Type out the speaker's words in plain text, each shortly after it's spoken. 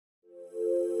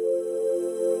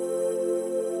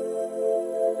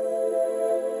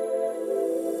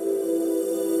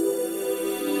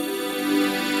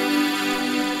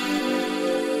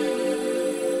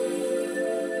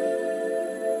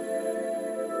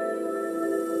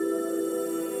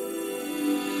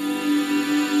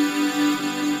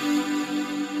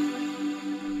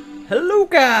Hello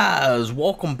guys,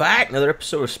 welcome back. Another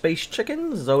episode of Space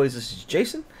Chickens. As always, this is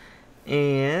Jason,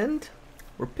 and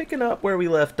we're picking up where we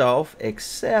left off,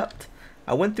 except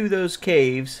I went through those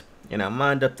caves and I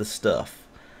mined up the stuff.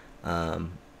 At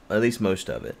least most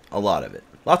of it, a lot of it.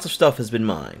 Lots of stuff has been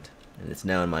mined, and it's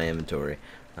now in my inventory.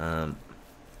 So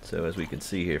as we can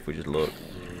see here, if we just look,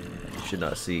 you should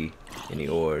not see any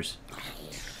ores.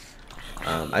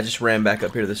 I just ran back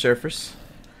up here to the surface,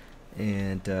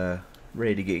 and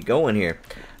ready to get going here.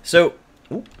 So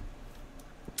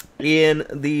in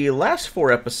the last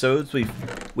 4 episodes,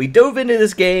 we dove into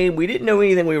this game. We didn't know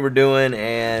anything we were doing,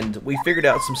 and we figured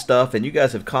out some stuff, and you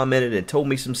guys have commented and told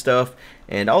me some stuff,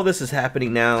 and all this is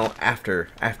happening now after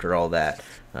all that.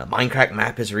 Minecraft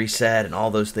map is reset, and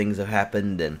all those things have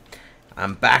happened, and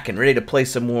I'm back and ready to play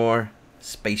some more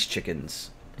Space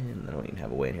Chickens. And I don't even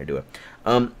have a way in here, do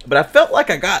I? But I felt like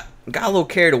I got a little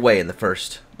carried away in the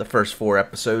first 4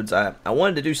 episodes. I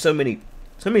wanted to do so many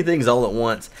things all at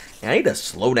once, and I need to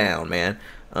slow down, man.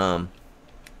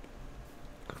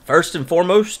 First and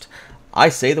foremost, I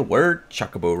say the word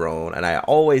chocobo wrong, and I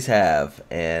always have,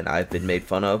 and I've been made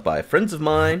fun of by friends of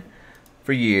mine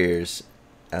for years,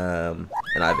 and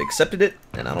I've accepted it,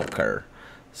 and I don't care.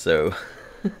 So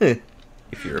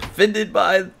if you're offended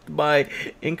by my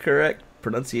incorrect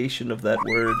pronunciation of that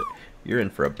word, you're in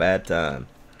for a bad time.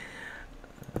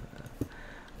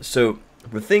 So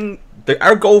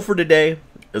our goal for today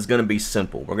is going to be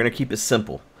simple. We're going to keep it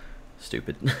simple.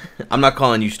 Stupid. I'm not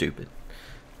calling you stupid,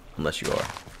 unless you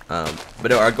are.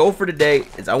 But our goal for today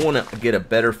is I want to get a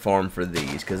better farm for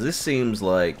these, because this seems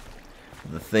like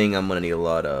the thing I'm going to need a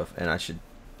lot of, and I should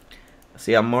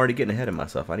see. I'm already getting ahead of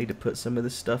myself. I need to put some of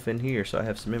this stuff in here so I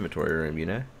have some inventory room, you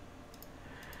know.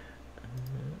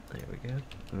 There we go.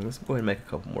 And let's go ahead and make a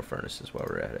couple more furnaces while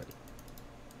we're at it.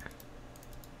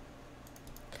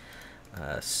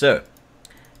 So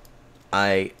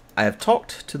I have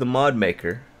talked to the mod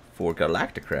maker for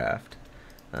Galacticraft,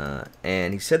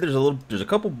 and he said there's a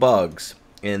couple bugs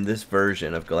in this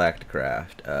version of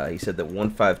Galacticraft. He said that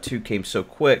 1.5.2 came so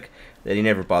quick that he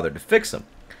never bothered to fix them.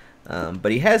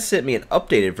 But he has sent me an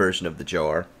updated version of the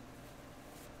jar,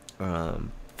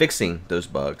 fixing those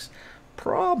bugs.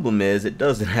 Problem is, it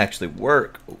doesn't actually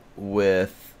work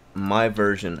with my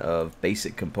version of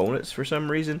basic components for some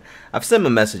reason. I've sent him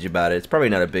a message about it. It's probably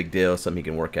not a big deal, something he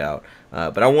can work out.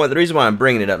 But the reason why I'm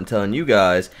bringing it up and telling you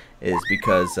guys is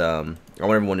because I want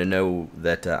everyone to know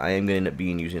that I am going to end up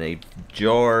using a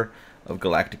jar of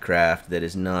Galacticraft that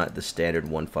is not the standard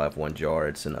 1.5.1 jar.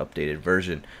 It's an updated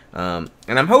version. And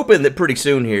I'm hoping that pretty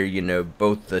soon here, you know,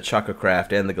 both the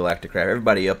Chococraft and the Galacticraft,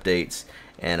 everybody updates,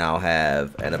 and I'll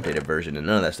have an updated version, and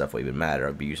none of that stuff will even matter.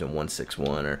 I'll be using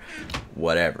 1.6.1 or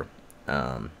whatever.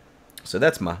 So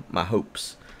that's my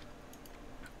hopes.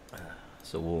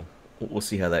 So we'll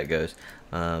see how that goes.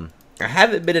 I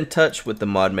haven't been in touch with the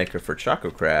mod maker for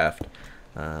Chococraft,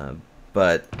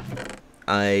 but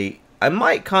I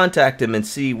might contact him and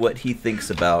see what he thinks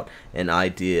about an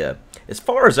idea. As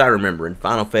far as I remember, in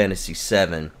Final Fantasy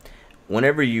VII,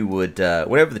 whenever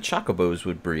the chocobos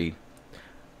would breed,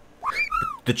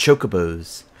 the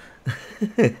chocobos.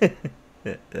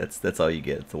 that's all you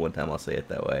get. It's the one time I'll say it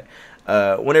that way.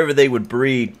 Whenever they would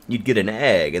breed, you'd get an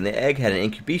egg, and the egg had an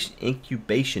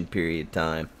incubation period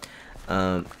time.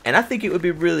 And I think it would be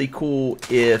really cool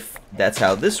if that's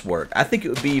how this worked. I think it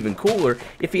would be even cooler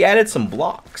if he added some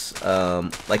blocks,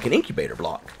 like an incubator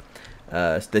block,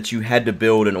 that you had to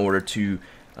build in order to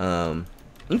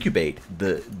incubate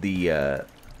the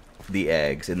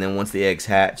eggs. And then once the eggs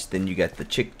hatched, then you got the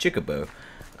chocobo.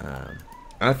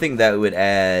 I think that would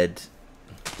add,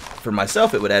 for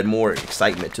myself, it would add more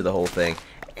excitement to the whole thing,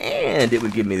 and it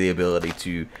would give me the ability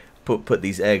to put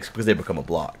these eggs, because they become a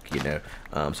block, you know.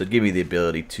 So it'd give me the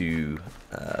ability to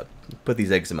put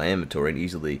these eggs in my inventory and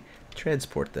easily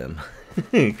transport them,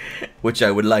 which I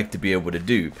would like to be able to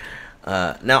do.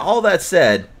 Now, all that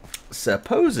said,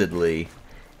 supposedly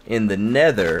in the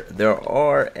Nether there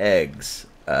are eggs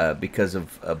because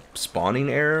of a spawning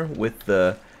error with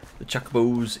the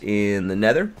chocobos in the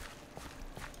Nether.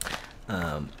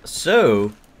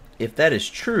 So if that is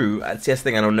true, that's the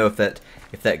thing. I don't know if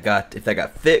that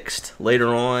got fixed later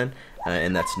on,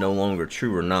 and that's no longer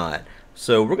true or not.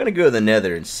 So we're gonna go to the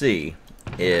Nether and see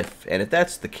if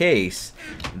that's the case,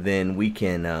 then we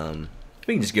can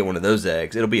just get one of those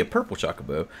eggs. It'll be a purple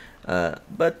chocobo,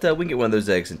 but we can get one of those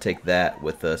eggs and take that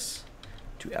with us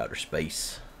to outer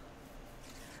space.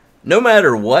 No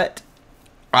matter what,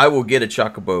 I will get a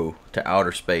chocobo to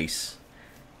outer space,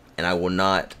 and I will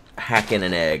not hack in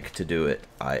an egg to do it.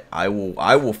 I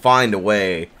will find a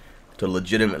way to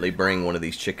legitimately bring one of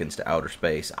these chickens to outer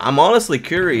space. I'm honestly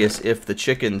curious if the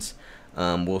chickens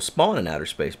will spawn in outer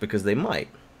space, because they might.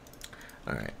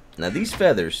 Alright, now these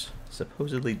feathers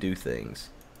supposedly do things.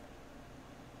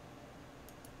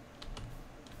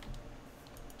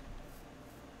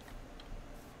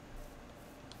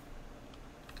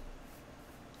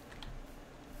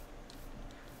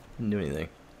 Didn't do anything.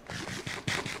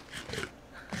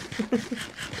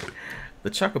 The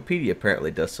Chocopedia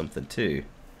apparently does something too.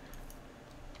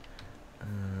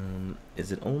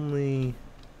 Is it only...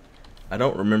 I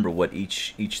don't remember what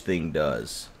each thing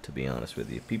does, to be honest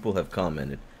with you. People have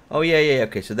commented. Oh yeah,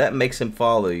 okay, so that makes him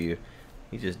follow you.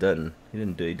 He just doesn't.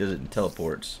 He does it in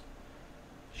teleports.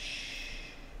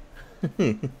 Shh.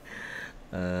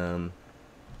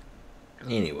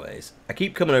 Anyways, I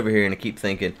keep coming over here and I keep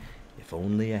thinking, if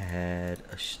only I had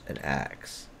an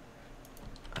axe,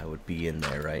 I would be in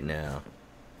there right now.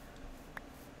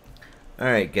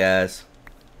 Alright guys,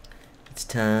 it's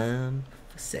time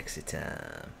for sexy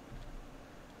time.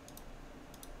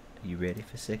 Are you ready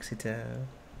for sexy time?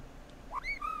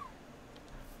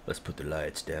 Let's put the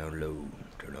lights down low,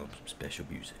 turn on some special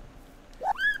music.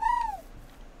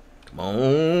 Come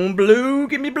on, blue,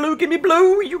 give me blue, give me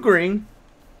blue, you green.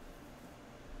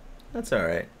 That's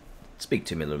alright. Speak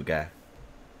to me, little guy.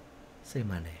 Say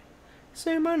my name.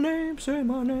 Say my name, say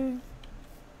my name.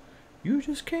 You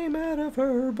just came out of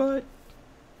her butt.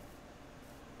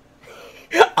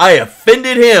 I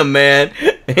offended him, man.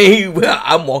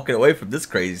 I'm walking away from this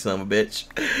crazy son of a bitch.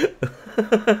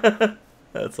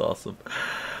 That's awesome.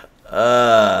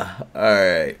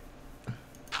 Alright.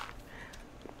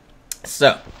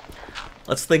 So,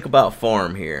 let's think about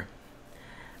farm here.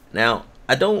 Now,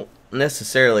 I don't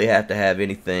necessarily have to have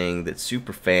anything that's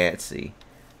super fancy,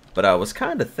 but I was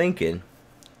kind of thinking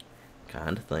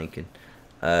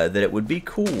that it would be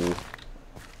cool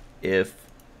if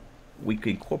we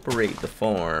could incorporate the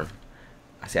farm.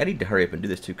 I need to hurry up and do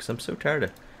this too, because I'm so tired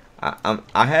of...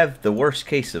 I have the worst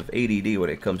case of ADD when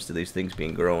it comes to these things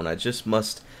being grown. I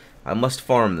must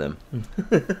farm them.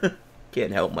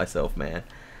 Can't help myself, man.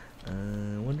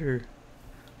 I wonder...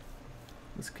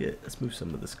 Let's move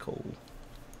some of this coal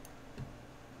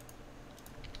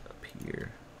up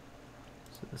here.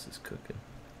 So this is cooking.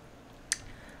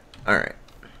 Alright.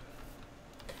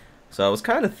 So I was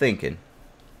kind of thinking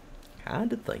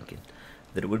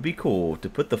that it would be cool to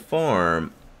put the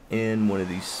farm in one of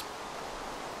these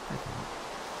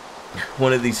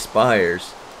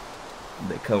spires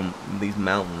that come, these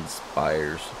mountain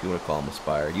spires, if you want to call them a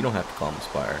spire. You don't have to call them a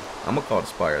spire. I'm gonna call it a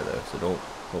spire though, so don't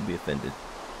be offended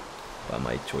by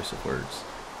my choice of words.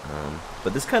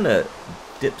 But this kind of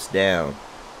dips down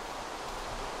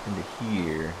into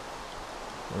here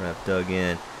where I've dug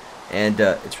in, and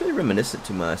it's really reminiscent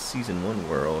to my season 1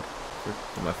 world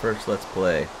for my first Let's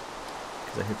Play,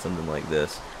 because I hit something like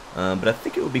this. But I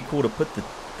think it would be cool to put the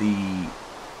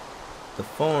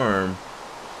farm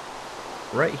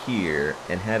right here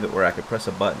and have it where I could press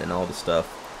a button and all the stuff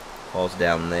falls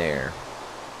down there.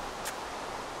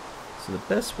 So the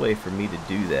best way for me to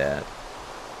do that,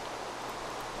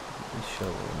 let me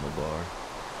shovel in the bar.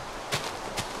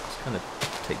 Let's kind of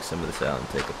take some of this out and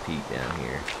take a peek down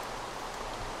here.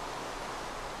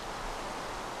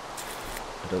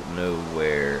 I don't know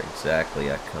where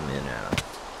exactly I come in and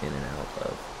out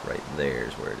of. Right there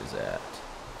is where it is at.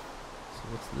 So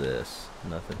what's this?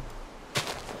 Nothing.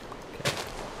 Okay.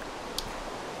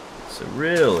 So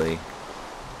really,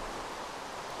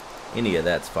 any of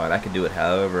that's fine. I can do it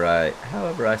however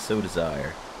I so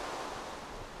desire.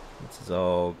 This is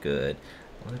all good.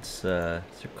 Let's is there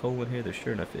coal in here? There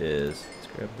sure enough is. Let's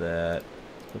grab that.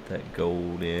 Let's put that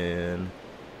gold in.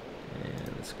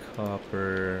 And this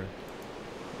copper.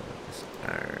 This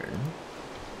iron.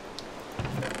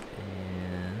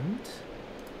 And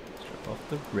strip off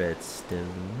the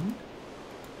redstone.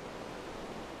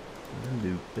 And the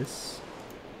lupus.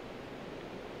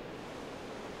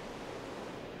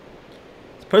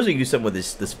 Suppose you can do something with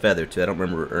this feather too. I don't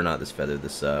remember, or not this feather.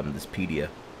 This pedia.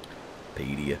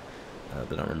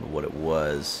 But I don't remember what it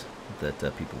was that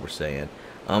people were saying.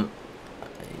 I'll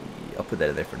put that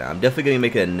in there for now. I'm definitely going to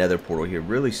make another portal here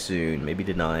really soon. Maybe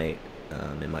tonight.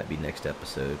 It might be next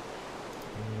episode.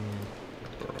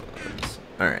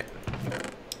 Alright.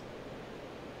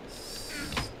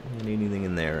 Don't need anything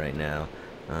in there right now.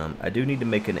 I do need to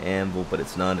make an anvil, but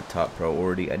it's not a top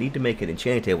priority. I need to make an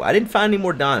enchanting table. I didn't find any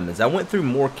more diamonds. I went through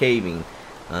more caving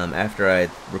after I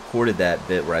recorded that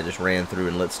bit where I just ran through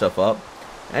and lit stuff up.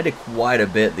 I did quite a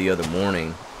bit the other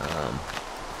morning,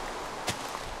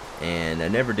 and I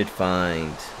never did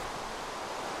find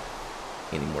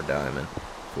any more diamond,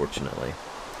 fortunately.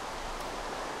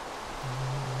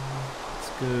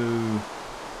 go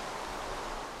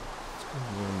a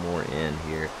little more in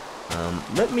here.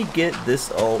 Let me get this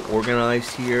all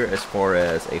organized here as far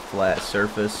as a flat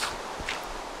surface.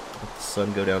 Let the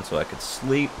sun go down so I can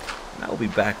sleep. And I'll be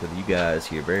back with you guys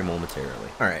here very momentarily.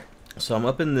 Alright, so I'm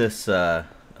up in this, up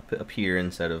here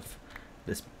inside of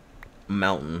this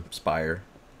mountain spire,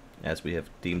 as we have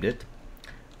deemed it.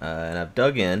 And I've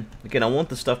dug in. Again, I want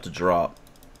the stuff to drop,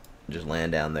 just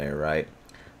land down there, right?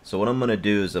 So what I'm going to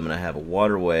do is I'm going to have a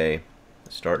waterway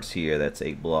that starts here. That's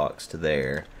 8 blocks to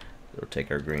there. It'll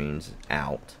take our greens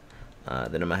out.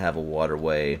 Then I'm going to have a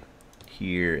waterway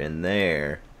here and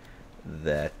there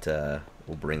that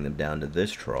will bring them down to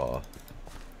this trough.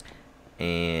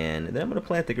 And then I'm going to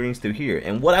plant the greens through here.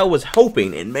 And what I was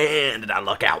hoping, and man, did I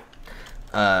luck out.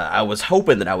 I was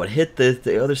hoping that I would hit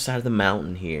the other side of the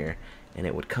mountain here, and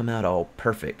it would come out all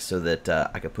perfect so that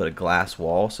I could put a glass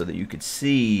wall so that you could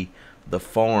see the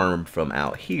farm from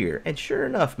out here. And sure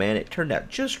enough, man, it turned out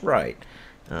just right.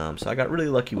 So I got really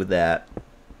lucky with that.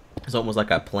 It's almost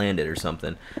like I planned it or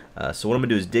something. So what I'm going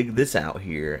to do is dig this out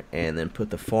here and then put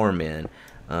the farm in.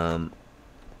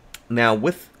 Now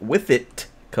with it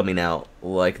coming out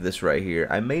like this right here,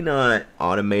 I may not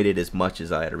automate it as much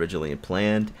as I had originally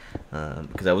planned,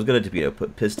 because I was going to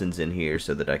put pistons in here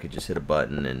so that I could just hit a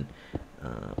button and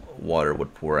water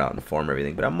would pour out and farm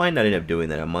everything. But I might not end up doing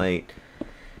that.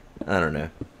 I don't know.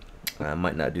 I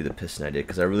might not do the piston I did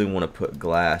because I really want to put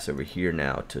glass over here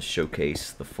now to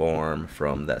showcase the farm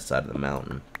from that side of the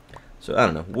mountain. So I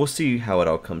don't know. We'll see how it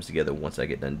all comes together once I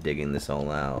get done digging this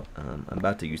all out. I'm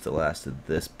about to use the last of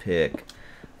this pick.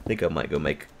 I think I might go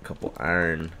make a couple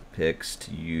iron picks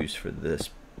to use for this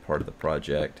part of the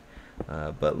project.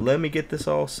 But let me get this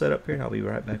all set up here and I'll be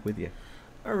right back with you.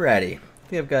 Alrighty. I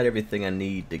think I've got everything I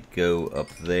need to go up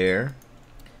there.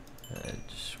 I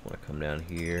just want to come down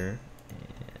here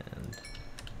and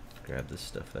grab this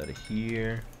stuff out of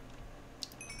here.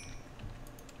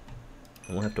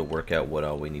 And we'll have to work out what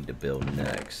all we need to build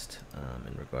next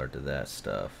in regard to that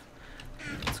stuff.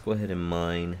 Let's go ahead and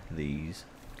mine these.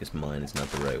 I guess mine is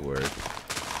not the right word.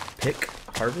 Pick,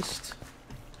 harvest,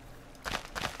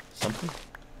 something.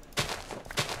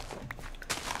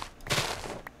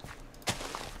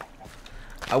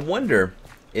 I wonder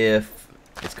if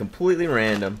it's completely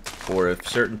random or if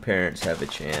certain parents have a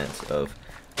chance of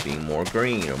being more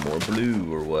green or more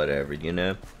blue or whatever, you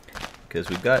know? Because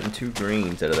we've gotten 2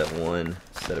 greens out of that one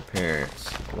set of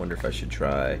parents. I wonder if I should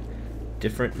try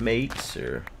different mates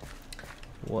or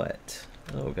what.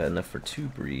 Oh, we got enough for 2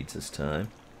 breeds this time.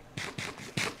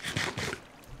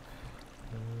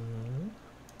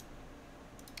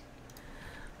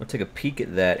 I'll take a peek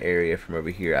at that area from over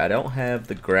here. I don't have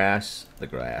the glass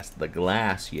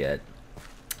yet.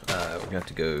 We're gonna have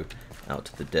to go out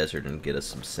to the desert and get us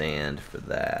some sand for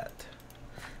that.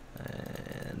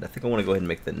 And I think I want to go ahead and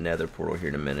make the nether portal here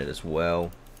in a minute as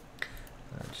well,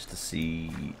 just to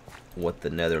see what the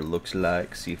nether looks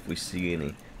like. See if we see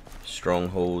any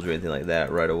strongholds or anything like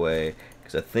that right away,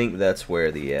 because I think that's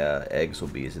where the eggs will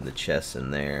be, is in the chests in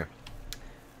there.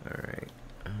 All right.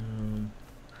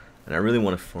 And I really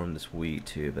want to farm this wheat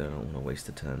too, but I don't want to waste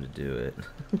the time to do it.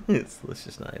 Let's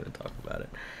just not even talk about it.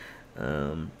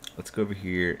 Let's go over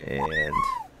here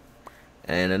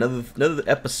and another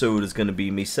episode is going to be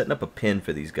me setting up a pen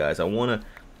for these guys. I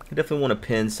definitely want a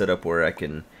pen set up where I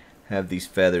can have these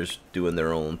feathers doing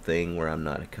their own thing, where I'm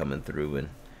not coming through and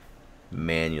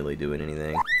manually doing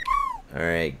anything. All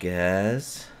right,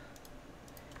 guys,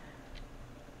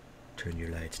 turn your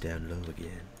lights down low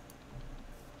again.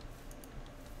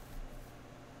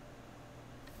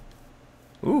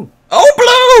 Ooh.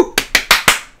 Oh, blue!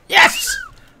 Yes!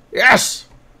 Yes!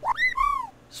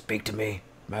 Speak to me,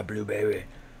 my blue baby.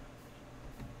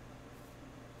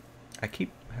 I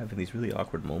keep having these really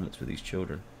awkward moments with these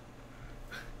children.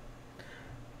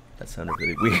 That sounded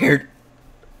really weird.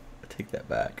 I take that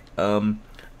back.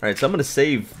 Alright, so I'm gonna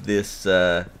save this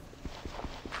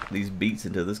these beets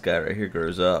until this guy right here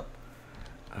grows up.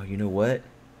 Oh, you know what?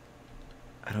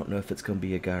 I don't know if it's gonna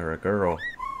be a guy or a girl.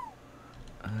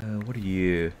 What are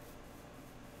you?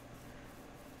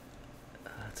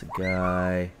 That's a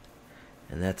guy.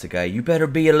 And that's a guy. You better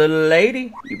be a little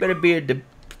lady. You better be the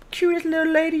cutest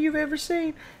little lady you've ever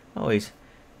seen. Oh, he's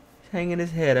hanging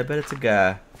his head. I bet it's a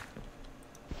guy.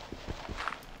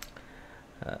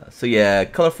 So yeah,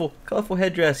 colorful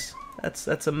headdress.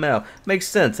 That's a male. Makes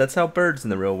sense. That's how birds in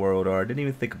the real world are. Didn't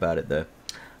even think about it though.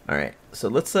 All right. So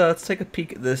let's take a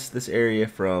peek at this area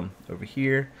from over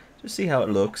here. Just see how it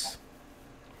looks.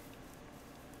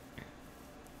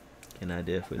 Get an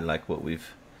idea if we like what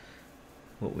we've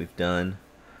done.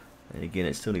 And again,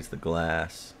 it still needs the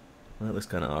glass. Well, it looks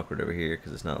kind of awkward over here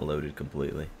because it's not loaded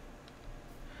completely.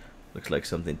 Looks like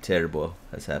something terrible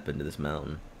has happened to this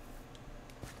mountain.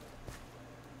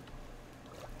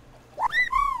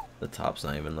 The top's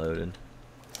not even loaded.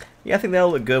 Yeah, I think that'll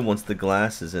look good once the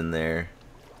glass is in there.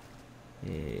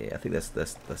 Yeah, I think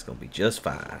that's gonna be just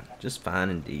fine. Just fine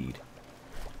indeed.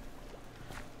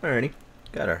 Alrighty.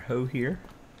 Got our hoe here.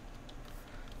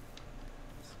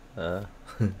 Let's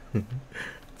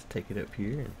take it up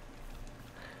here and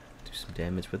do some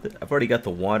damage with it. I've already got the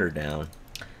water down.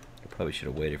 I probably should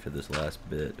have waited for this last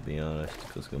bit, to be honest,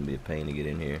 because it's going to be a pain to get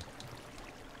in here.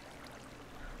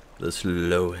 The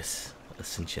slowest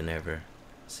ascension ever.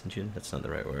 Ascension? That's not the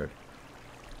right word.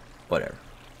 Whatever.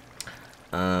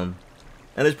 And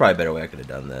there's probably a better way I could have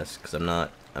done this, because I'm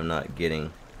not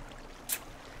getting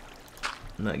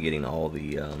all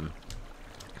the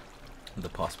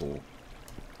possible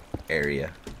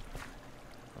area.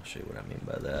 I'll show you what I mean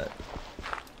by that.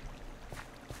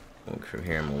 From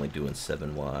here, I'm only doing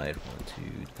 7 wide. 1,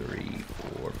 2, 3,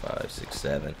 4, 5, 6,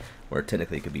 7. Where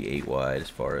technically it could be 8 wide as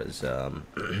far as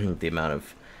the amount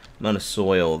of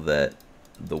soil that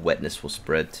the wetness will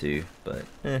spread to. But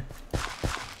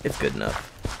it's good enough.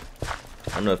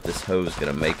 I don't know if this hoe is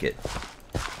gonna make it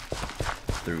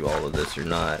through all of this or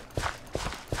not.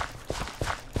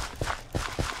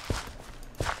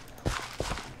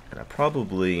 And I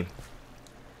probably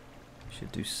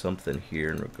should do something here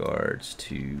in regards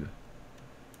to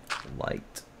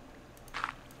light.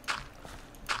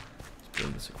 Let's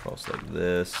bring this across like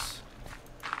this.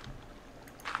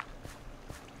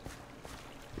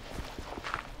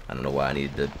 I don't know why I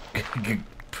needed to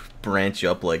branch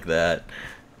up like that.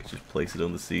 Just place it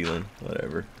on the ceiling,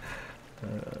 whatever.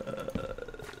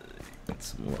 Get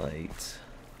some light.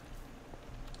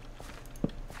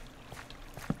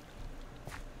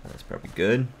 That's probably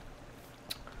good.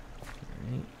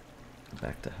 Alright,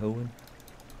 back to hoeing.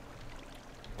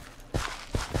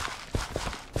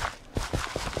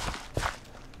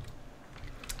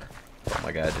 Oh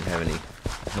my god, I didn't have any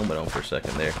helmet on for a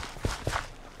second there.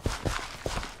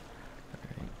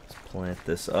 Alright, let's plant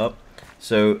this up.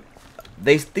 So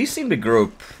these seem to grow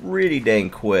pretty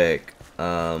dang quick.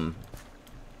 So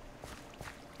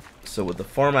with the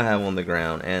farm I have on the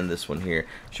ground and this one here,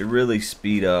 should really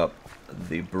speed up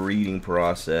the breeding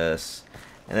process.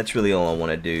 And that's really all I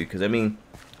want to do, because I mean,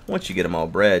 once you get them all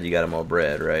bred, you got them all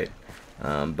bred, right?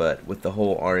 But with the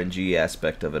whole RNG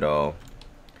aspect of it all,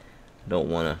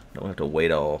 don't have to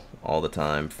wait all the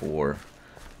time for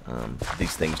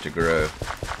these things to grow.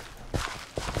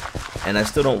 And I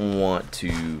still don't want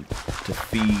to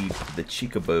feed the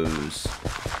chocobos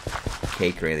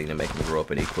cake or anything to make them grow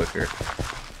up any quicker.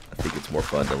 I think it's more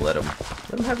fun to let them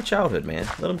have a childhood, man.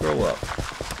 Let them grow up.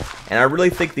 And I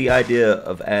really think the idea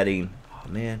of adding, oh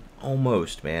man,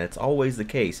 almost, man, it's always the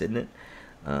case, isn't it?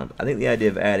 I think the idea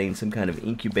of adding some kind of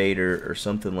incubator or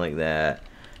something like that.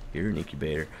 You're an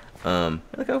incubator.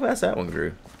 Look how fast that one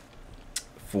grew.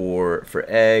 For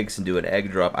eggs and do an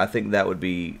egg drop, I think that would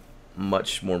be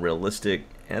much more realistic,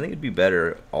 and I think it'd be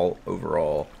better all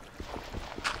overall.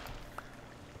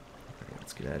 Right,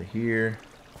 let's get out of here.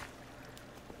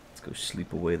 Let's go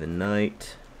sleep away the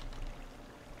night.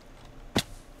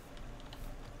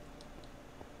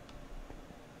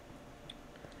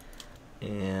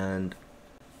 And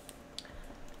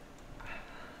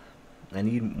I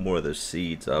need more of those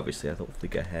seeds. Obviously, I don't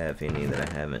think I have any that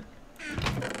I haven't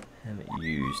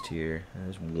used here.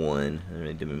 There's one. It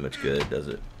doesn't do me much good, does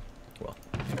it? Well,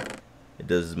 it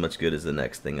does as much good as the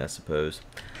next thing, I suppose.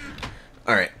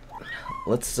 Alright,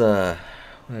 let's, what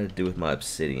did I do with my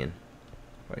obsidian?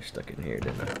 I stuck it in here,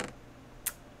 didn't I?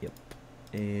 Yep.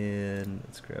 And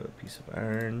let's grab a piece of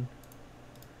iron.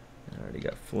 I already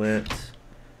got flint.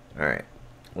 Alright,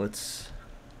 let's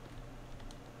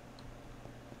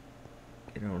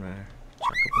get on our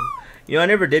chocobo. You know, I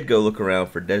never did go look around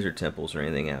for desert temples or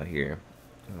anything out here.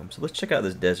 So let's check out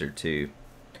this desert too.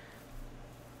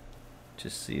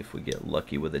 Just see if we get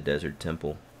lucky with a desert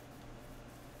temple.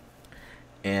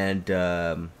 And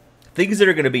things that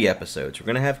are going to be episodes. We're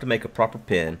going to have to make a proper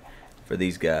pin for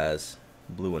these guys.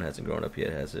 The blue one hasn't grown up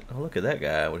yet, has it? Oh, look at that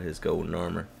guy with his golden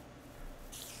armor.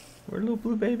 Where's little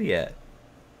blue baby at?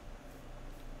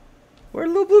 Where's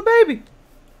little blue baby?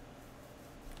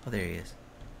 Oh, there he is.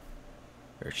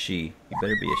 Or she. You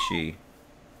better be a she.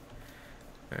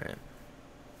 Alright.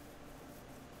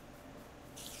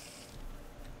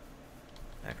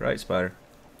 Act right, spider.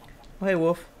 Oh, hey,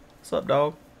 wolf. What's up,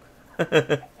 dog?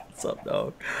 What's up,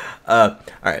 dog?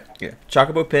 Alright. Yeah.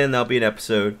 Chocobo pin. That'll be an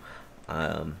episode.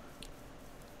 I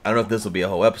don't know if this will be a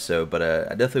whole episode, but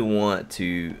I definitely want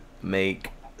to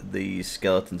make these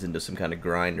skeletons into some kind of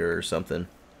grinder or something.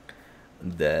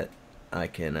 that I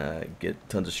can get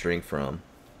tons of string from,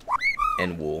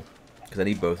 and wool, because I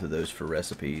need both of those for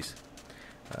recipes,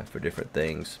 for different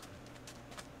things.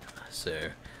 So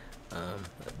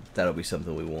that'll be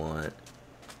something we want.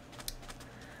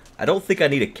 I don't think I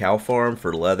need a cow farm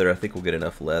for leather. I think we'll get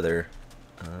enough leather,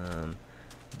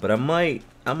 but I might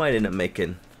end up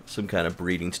making some kind of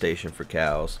breeding station for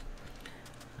cows.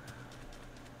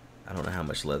 I don't know how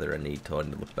much leather I need till I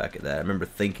need to look back at that. I remember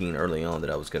thinking early on that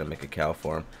I was going to make a cow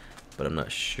farm, but I'm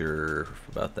not sure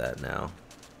about that now.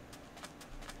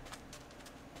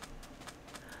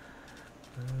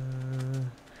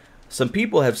 Some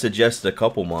people have suggested a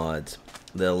couple mods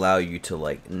that allow you to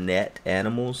like net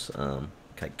animals,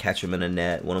 catch them in a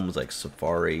net. One of them was like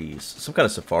safari, some kind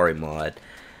of safari mod.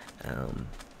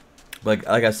 But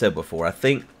like I said before, I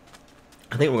think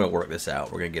we're gonna work this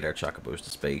out. We're gonna get our chocobos to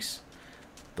space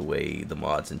the way the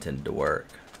mod's intended to work.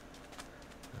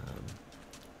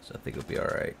 So I think it'll be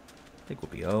alright. I think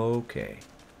we'll be okay.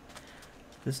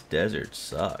 This desert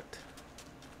sucked.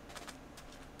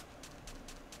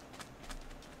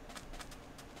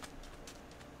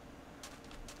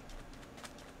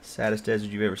 Saddest desert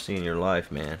you've ever seen in your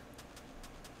life, man.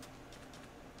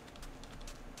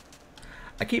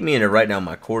 I keep meaning to write down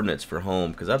my coordinates for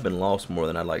home because I've been lost more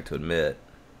than I'd like to admit.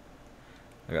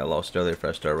 I got lost earlier after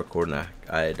I started recording.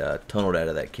 I had tunneled out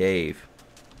of that cave.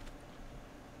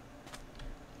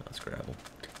 That's gravel.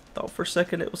 Thought for a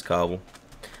second it was cobble.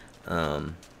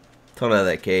 Tunneled out of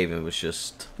that cave and was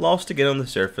just lost again on the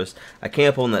surface. I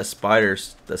camp on that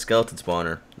skeleton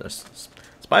spawner, the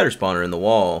spider spawner in the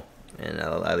wall, and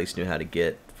I at least knew how to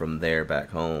get from there back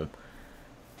home.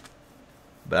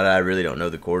 But I really don't know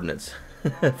the coordinates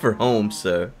for home,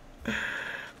 so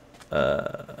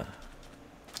I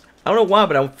don't know why,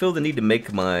 but I feel the need to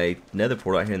make my nether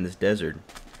portal out here in this desert.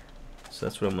 So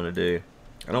that's what I'm gonna do.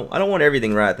 I don't want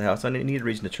everything right at the house. I need a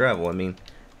reason to travel. I mean,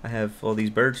 I have all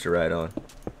these birds to ride on.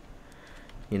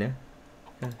 You know,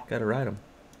 gotta ride them.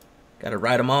 Gotta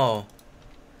ride them all.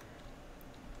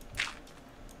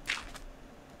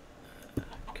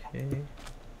 Okay.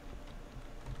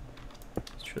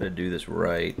 Let's try to do this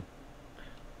right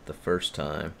the first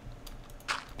time.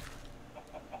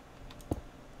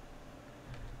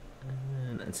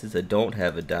 And since I don't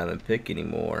have a diamond pick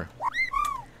anymore,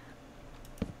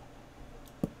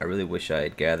 I really wish I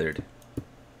had gathered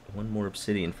one more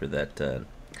obsidian for that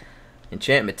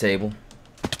enchantment table,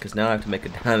 because now I have to make a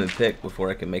diamond pick before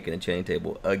I can make an enchanting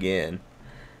table again.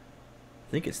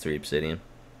 I think it's 3 obsidian.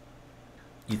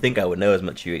 You think I would know as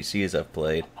much UHC as I've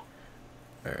played.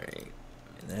 Alright,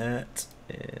 that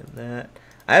and that.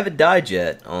 I haven't died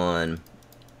yet on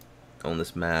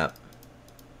this map.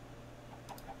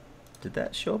 Did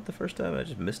that show up the first time? I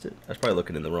just missed it. I was probably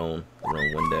looking in the wrong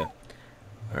window.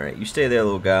 Alright, you stay there,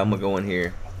 little guy. I'm gonna go in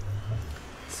here.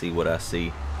 See what I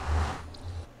see.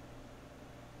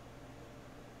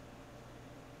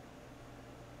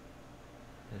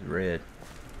 It's red.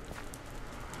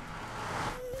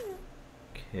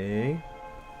 Okay.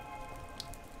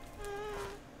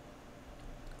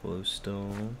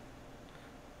 Glowstone.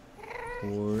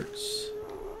 Quartz.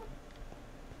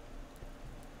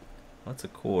 Lots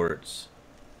of quartz.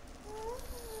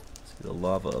 See the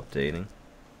lava updating.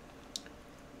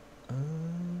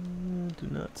 Do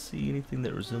not see anything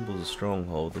that resembles a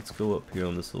stronghold. Let's go up here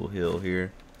on this little hill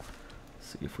here.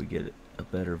 See if we get a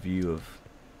better view of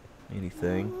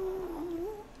anything.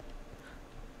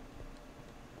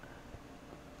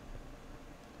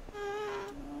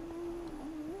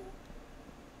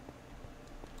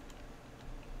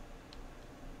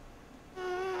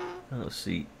 I don't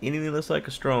see anything that looks like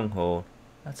a stronghold.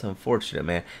 That's unfortunate,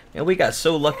 man. And we got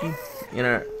so lucky in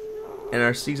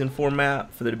our season 4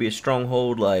 map for there to be a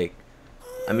stronghold. Like,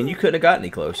 I mean, you couldn't have got any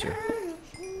closer.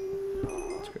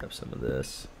 Let's grab some of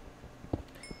this.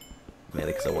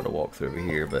 Mainly because I want to walk through over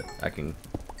here, but I can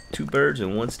 2 birds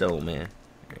and 1 stone, man.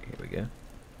 Alright, here we go.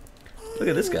 Look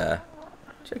at this guy.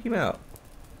 Check him out.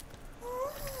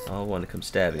 Oh, I want to come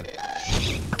stab him.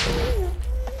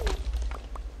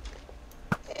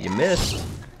 You missed.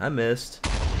 I missed.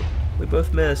 We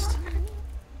both missed.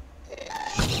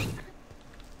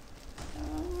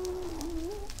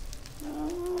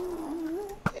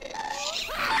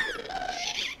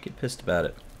 Get pissed about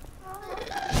it.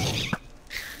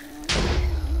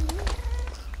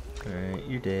 Alright,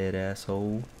 you're dead,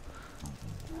 asshole.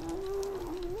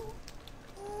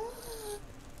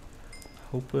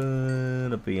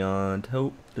 Hoping beyond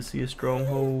hope to see a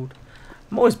stronghold.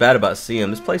 I'm always bad about seeing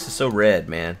them. This place is so red,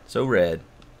 man. So red.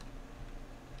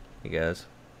 Hey, guys.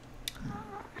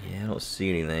 Yeah, I don't see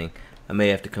anything. I may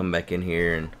have to come back in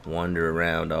here and wander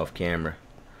around off camera.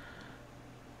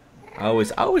 I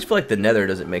always feel like the Nether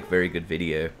doesn't make very good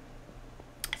video.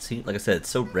 See, like I said, it's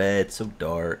so red, so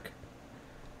dark.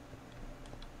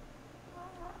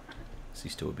 So you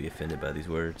still would be offended by these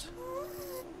words.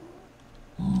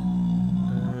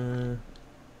 Let's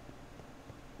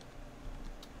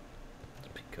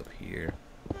peek up here.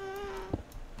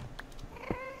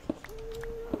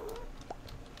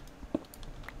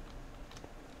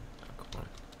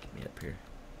 Here.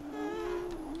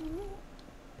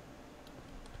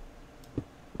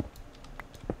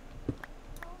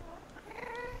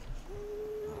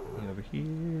 Over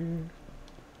here.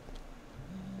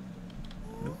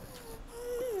 Nope.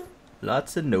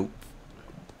 Lots of nope.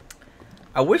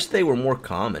 I wish they were more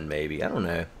common, maybe. I don't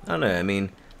know. I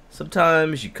mean,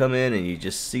 sometimes you come in and you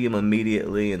just see them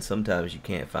immediately, and sometimes you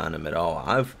can't find them at all.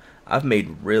 I've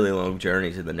made really long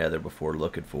journeys in the Nether before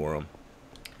looking for them.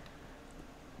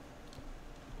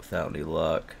 Without any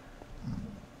luck.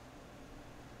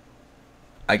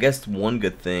 I guess one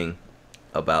good thing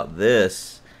about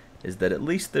this is that at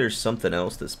least there's something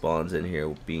else that spawns in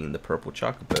here, being the purple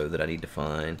chocobo that I need to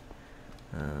find.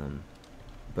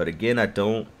 But again, I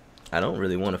don't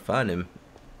really want to find him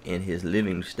in his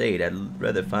living state. I'd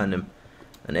rather find him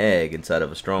an egg inside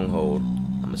of a stronghold.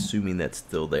 I'm assuming that's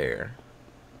still there.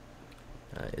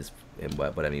 And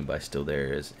what I mean by still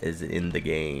there is in the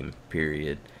game,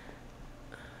 period.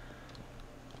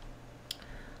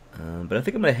 But I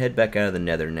think I'm going to head back out of the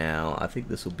Nether now. I think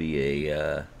this will be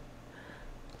a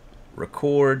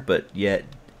record, but yet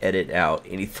edit out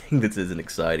anything that isn't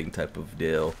exciting type of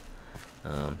deal,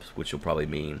 which will probably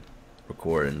mean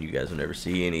record and you guys will never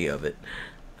see any of it,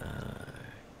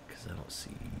 because I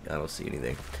don't see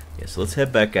anything. Yeah, so let's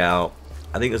head back out.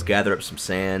 I think let's gather up some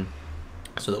sand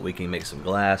so that we can make some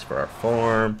glass for our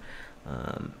farm.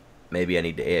 Maybe I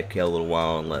need to AFK a little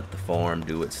while and let the farm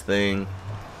do its thing,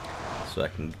 so I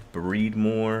can breed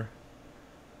more.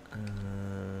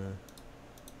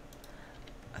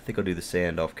 I think I'll do the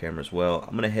sand off camera as well.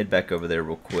 I'm gonna head back over there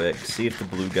real quick, see if the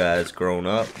blue guy has grown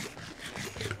up,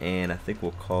 and I think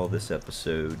we'll call this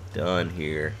episode done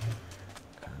here.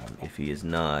 If he is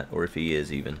not, or if he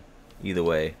is even. Either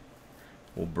way,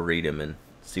 we'll breed him and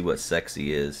see what sex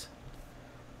he is.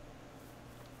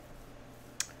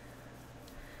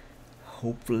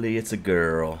 Hopefully it's a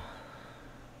girl.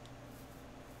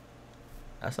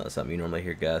 That's not something you normally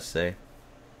hear guys say.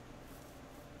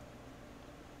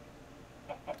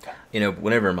 You know,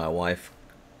 whenever my wife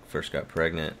first got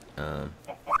pregnant,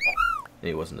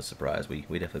 it wasn't a surprise. We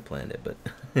definitely planned it, but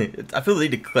I feel the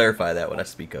need to clarify that when I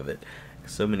speak of it.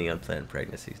 So many unplanned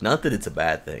pregnancies. Not that it's a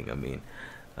bad thing. I mean,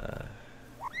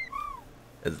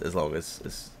 as long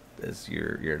as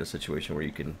you're in a situation where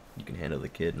you can handle the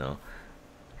kid and all.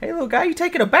 Hey, little guy, you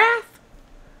taking a bath?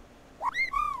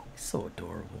 He's so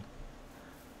adorable.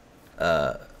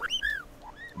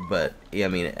 But yeah, I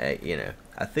mean, you know,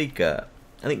 I think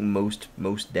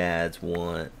most dads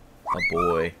want a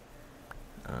boy.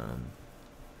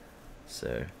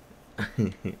 So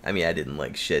I mean, I didn't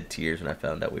like shed tears when I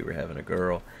found out we were having a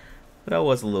girl, but I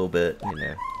was a little bit, you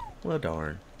know, well,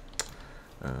 darn.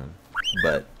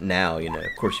 But now, you know,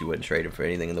 of course you wouldn't trade him for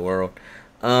anything in the world.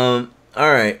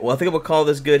 Alright, well, I think I'm gonna call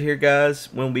this good here,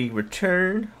 guys. When we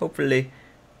return, hopefully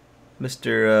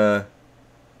Mr.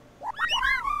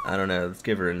 I don't know, let's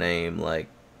give her a name, like,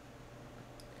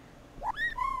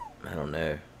 I don't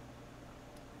know,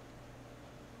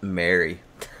 Mary,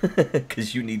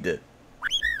 because you need to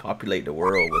populate the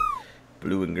world with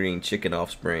blue and green chicken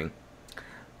offspring.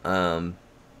 Apparently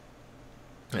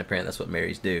that's what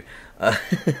Marys do.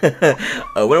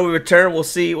 When we return, we'll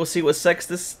see what sex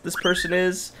this person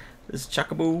is, this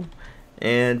chocobo,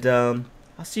 and I'll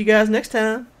see you guys next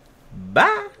time.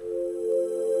 Bye.